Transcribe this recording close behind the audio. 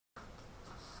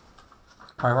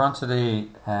Right, we're on to the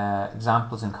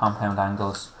examples in compound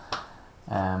angles.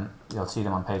 You'll see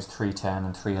them on page 310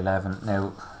 and 311.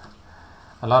 Now,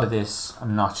 a lot of this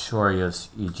I'm not sure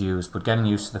you'd use, but getting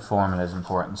used to the formula is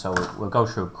important, so we'll go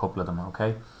through a couple of them,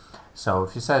 okay? So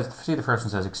if you see the first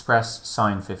one says express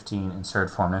sine 15 in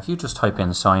third form. Now if you just type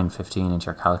in sine 15 into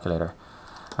your calculator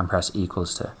and press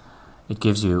equals to, it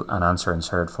gives you an answer in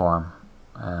third form.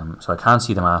 So I can't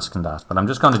see them asking that, but I'm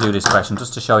just going to do this question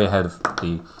just to show you how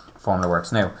the formula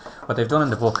works. Now, what they've done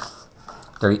in the book,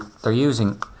 they're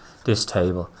using this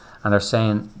table, and they're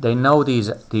saying they know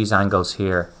these angles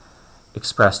here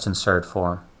expressed in third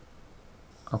form.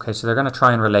 Okay, so they're going to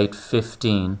try and relate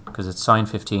 15, because it's sine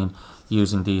 15,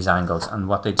 using these angles. And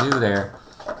what they do there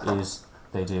is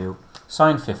they do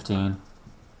sine 15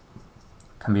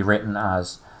 can be written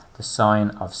as the sine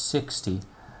of 60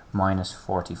 minus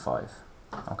 45.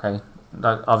 Okay,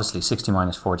 that, obviously 60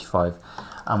 minus 45,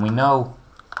 and we know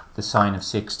the sine of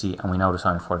 60 and we know the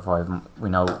sine of 45, and we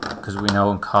know because we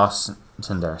know in cos it's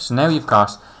in there. So now you've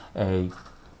got a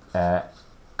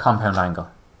compound angle,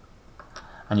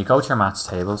 and you go to your maths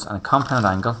tables, and a compound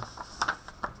angle,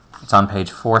 it's on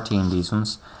page 14, these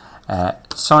ones,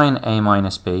 sine a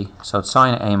minus b, so it's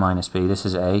sine a minus b, this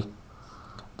is a,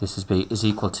 this is b, is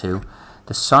equal to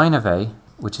the sine of a,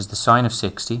 which is the sine of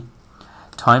 60,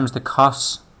 times the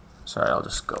cos, sorry, I'll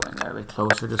just go in there a bit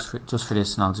closer just for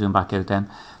this, and I'll zoom back out then,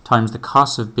 times the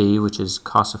cos of b, which is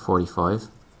cos of 45,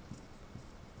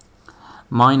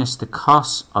 minus the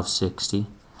cos of 60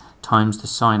 times the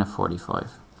sine of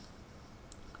 45.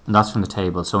 And that's from the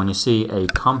table. So when you see a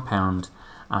compound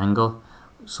angle,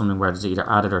 something where it's either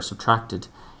added or subtracted,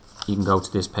 you can go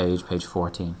to this page, page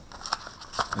 14.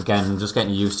 Again, I'm just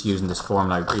getting used to using this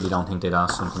formula. I really don't think they'd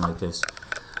ask something like this.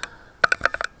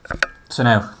 So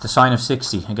now, the sine of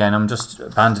 60, again, I'm just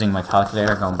abandoning my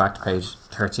calculator, going back to page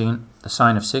 13. The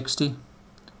sine of 60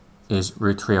 is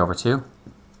root 3 over 2,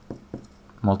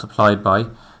 multiplied by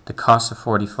the cos of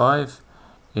 45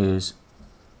 is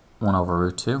 1 over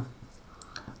root 2,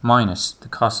 minus the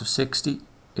cos of 60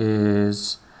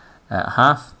 is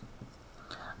half,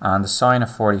 and the sine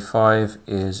of 45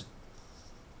 is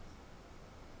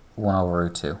 1 over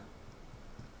root 2.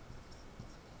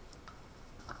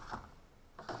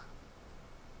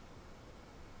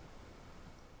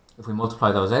 If we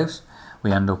multiply those out,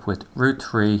 we end up with root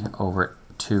 3 over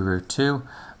 2 root 2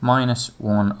 minus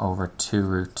 1 over 2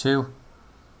 root 2.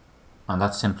 And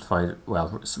that's simplified,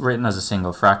 well, it's written as a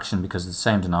single fraction because the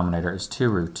same denominator is 2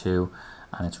 root 2,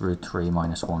 and it's root 3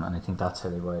 minus 1. And I think that's how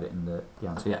they write it in the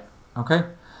answer. Yeah. Okay.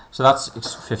 So that's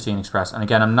 15 expressed. And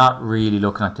again, I'm not really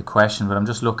looking at the question, but I'm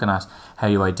just looking at how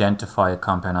you identify a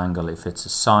compound angle. If it's a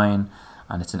sine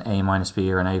and it's an a minus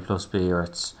b or an a plus b, or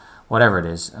it's whatever it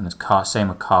is, and it's same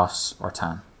with cos or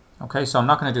tan. Okay, so I'm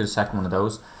not going to do the second one of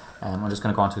those. I'm just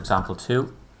going to go on to example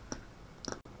 2.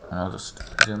 And I'll just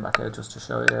zoom back out just to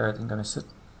show you there. I think I missed it.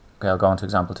 Okay, I'll go on to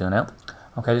example 2 now.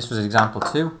 Okay, this was example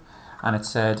 2, and it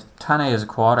said tan a is a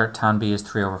quarter, tan b is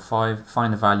 3 over 5.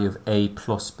 Find the value of a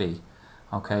plus b.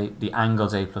 Okay, the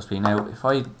angle's a plus b. Now, if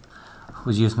I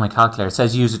was using my calculator, it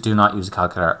says use it, do not use a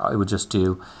calculator. I would just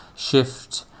do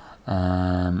shift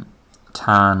tan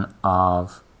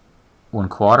of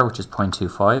 1/4, which is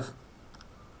 0.25.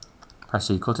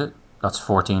 Press equal to it. That's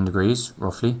 14 degrees,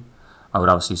 roughly. I would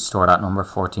obviously store that number,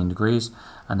 14 degrees,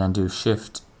 and then do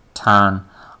shift tan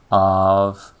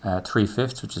of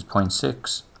 3/5, which is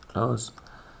 0.6, close,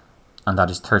 and that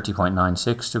is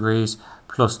 30.96 degrees,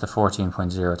 plus the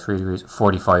 14.03 degrees,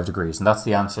 45 degrees, and that's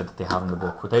the answer that they have in the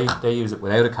book. But they use it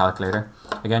without a calculator,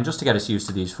 again, just to get us used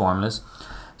to these formulas.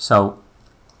 So,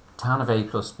 tan of a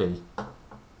plus b,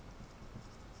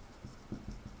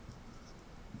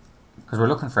 because we're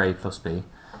looking for a plus b,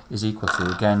 is equal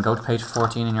to, again, go to page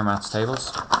 14 in your maths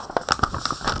tables.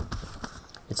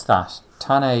 It's that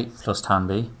tan a plus tan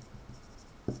b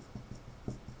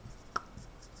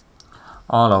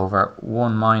all over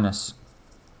 1 minus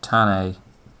tan a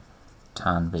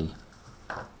tan b.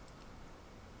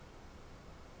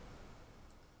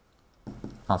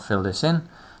 I'll fill this in.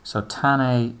 So tan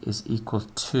a is equal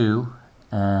to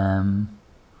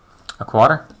a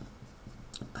quarter,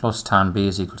 plus tan b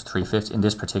is equal to 3/5 in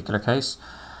this particular case.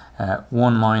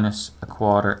 1 minus a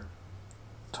quarter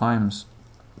times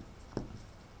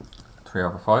 3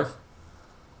 over 5.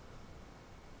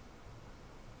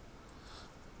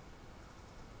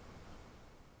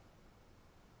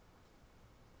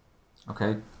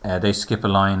 Okay, they skip a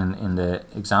line in the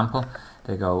example.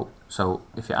 They go, so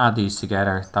if you add these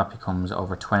together, that becomes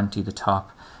over 20, the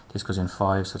top. This goes in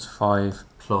 5, so it's 5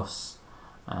 plus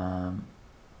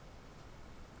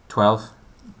 12,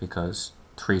 because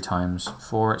 3 times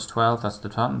 4 is 12, that's the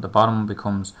bottom. The bottom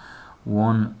becomes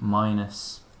 1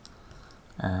 minus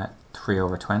 3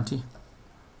 over 20.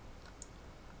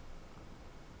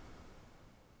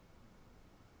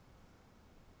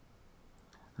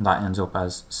 And that ends up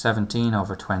as 17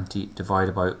 over 20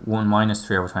 divided by 1 minus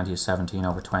 3 over 20 is 17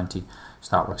 over 20.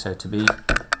 So that works out to be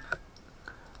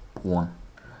 1.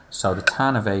 So the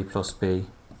tan of A plus B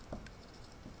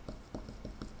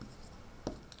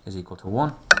is equal to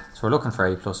 1. So we're looking for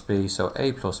A plus B. So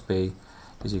A plus B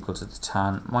is equal to the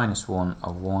tan minus 1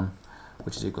 of 1,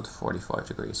 which is equal to 45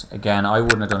 degrees. Again, I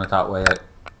wouldn't have done it that way.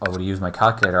 I would have used my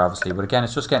calculator, obviously. But again,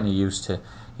 it's just getting you used to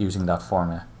using that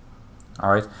formula.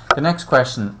 Alright, the next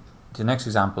question, the next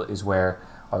example is where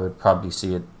I would probably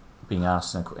see it being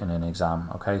asked in an exam.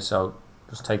 Okay, so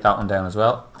just take that one down as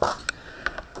well.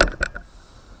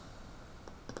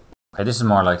 Okay, this is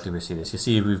more likely we see this. You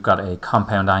see we've got a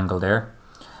compound angle there.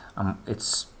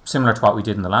 It's similar to what we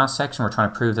did in the last section. We're trying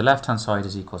to prove the left hand side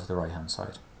is equal to the right hand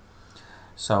side.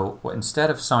 So instead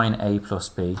of sine A plus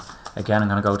B, again I'm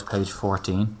going to go to page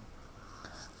 14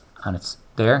 and it's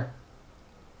there,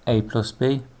 A plus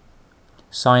B,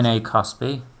 sine A cos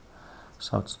B,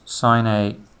 so it's sine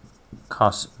A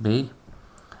cos B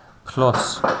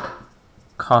plus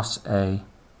cos A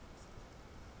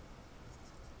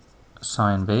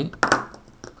sine B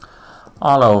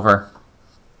all over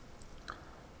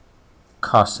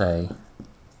cos A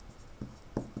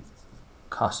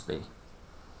cos B.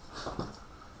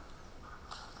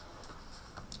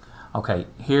 Okay,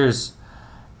 this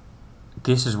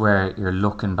is where you're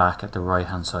looking back at the right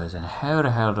hand side and how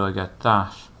the hell do I get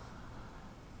that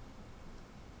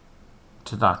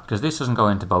to that? Because this doesn't go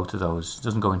into both of those. It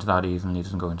doesn't go into that evenly,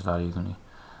 doesn't go into that evenly.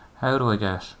 How do I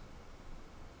get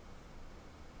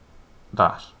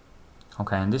that?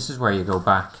 Okay, and this is where you go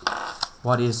back.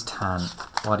 What is tan?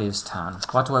 What is tan?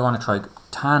 What do I want to try?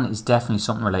 Tan is definitely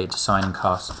something related to sine and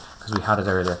cos because we had it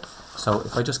earlier. So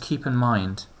if I just keep in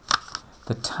mind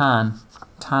that tan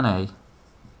A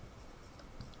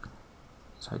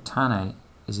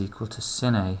is equal to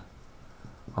sin A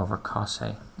over cos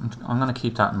A. I'm going to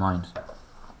keep that in mind.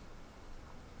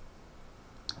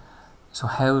 So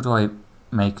how do I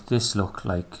make this look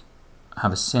like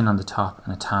have a sin on the top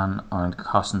and a tan or a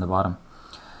cos on the bottom?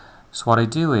 So what I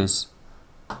do is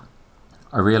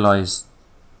I realize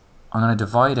I'm going to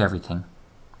divide everything,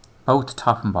 both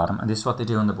top and bottom, and this is what they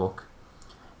do in the book.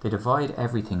 They divide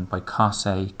everything by cos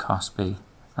A, cos B,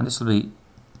 and this will be,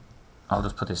 I'll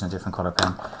just put this in a different colour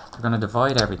pen. They're going to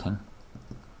divide everything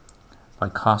by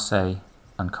cos A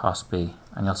and cos B,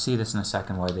 and you'll see this in a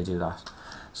second why they do that.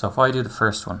 So if I do the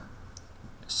first one,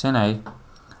 sin A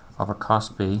over cos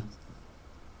B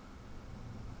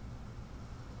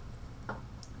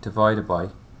divided by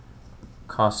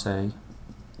cos A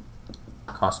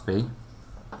cos B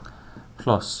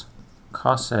plus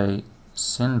cos A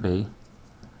sin B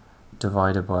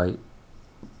divided by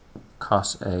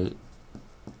cos A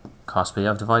cos B.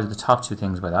 I've divided the top two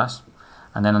things by that,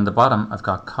 and then on the bottom I've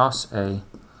got cos A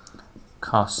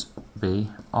cos B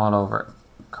all over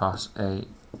cos A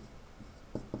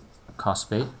cos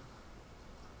B.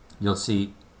 You'll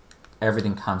see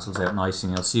everything cancels out nicely,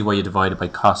 and you'll see why you divide it by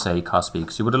cos A cos B,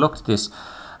 because you would have looked at this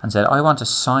and said I want a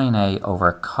sine A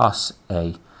over cos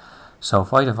A. So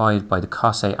if I divide by the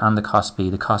cos A and the cos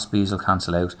B's will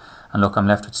cancel out, and look, I'm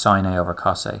left with sine A over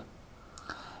cos A.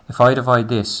 If I divide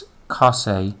this cos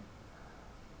A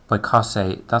by cos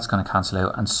A, that's going to cancel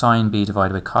out, and sine B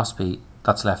divided by cos B,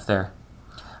 that's left there.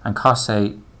 And cos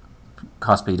A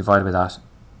cos B divided by that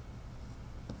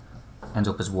ends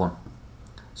up as 1.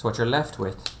 So what you're left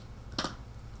with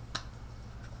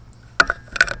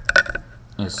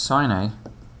is sine A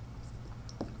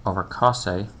over cos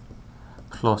A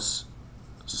plus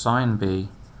sine B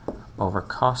over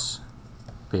cos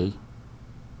B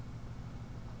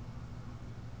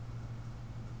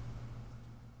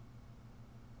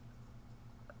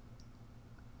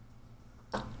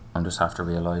I'm just after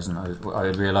realising, I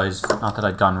realised not that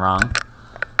I'd gone wrong,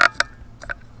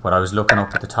 but I was looking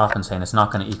up at the top and saying it's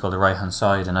not going to equal the right hand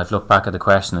side, and I've looked back at the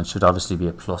question and it should obviously be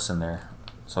a plus in there.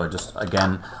 So I just,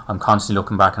 again, I'm constantly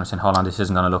looking back and I'm saying, hold on, this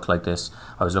isn't going to look like this.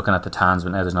 I was looking at the tans,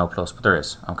 but now there's no plus, but there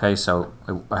is. Okay, so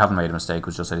I haven't made a mistake, it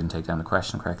was just I didn't take down the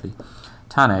question correctly.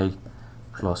 Tan A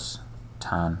plus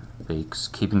tan B,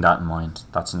 keeping that in mind,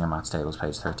 that's in your maths tables,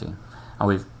 page 13. And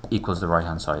we've equals the right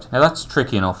hand side. Now that's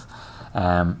tricky enough,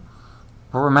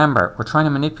 but remember, we're trying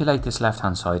to manipulate this left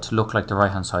hand side to look like the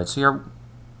right hand side. So you're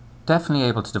definitely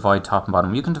able to divide top and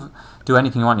bottom. You can do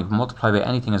anything you want. You can multiply by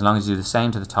anything as long as you do the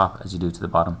same to the top as you do to the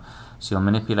bottom. So you'll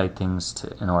manipulate things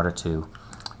in order to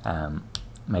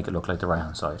make it look like the right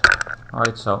hand side.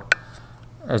 Alright, so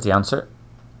There's the answer.